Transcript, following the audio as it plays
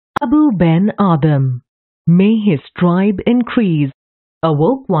Abou Ben Adhem, may his tribe increase,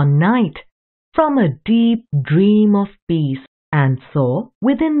 awoke one night from a deep dream of peace and saw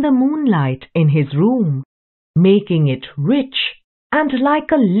within the moonlight in his room, making it rich and like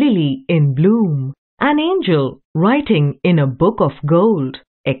a lily in bloom, an angel writing in a book of gold.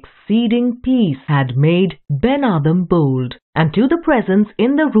 Exceeding peace had made Ben Adhem bold, and to the presence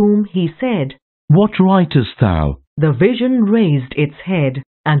in the room he said, "What writest thou?" The vision raised its head,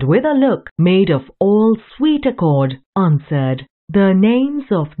 and with a look made of all sweet accord, answered, "The names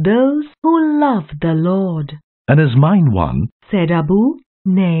of those who love the Lord." "And is mine one?" said Abou.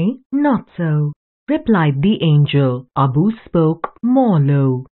 "Nay, not so," replied the angel. Abou spoke more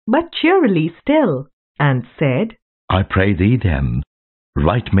low, but cheerily still, and said, "I pray thee then,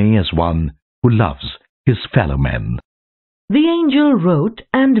 write me as one who loves his fellow men." The angel wrote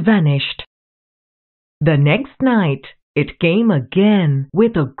and vanished. The next night it came again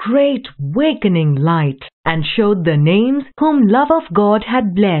with a great wakening light, and showed the names whom love of God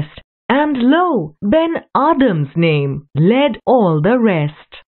had blessed, and lo, Ben Adhem's name led all the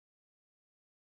rest.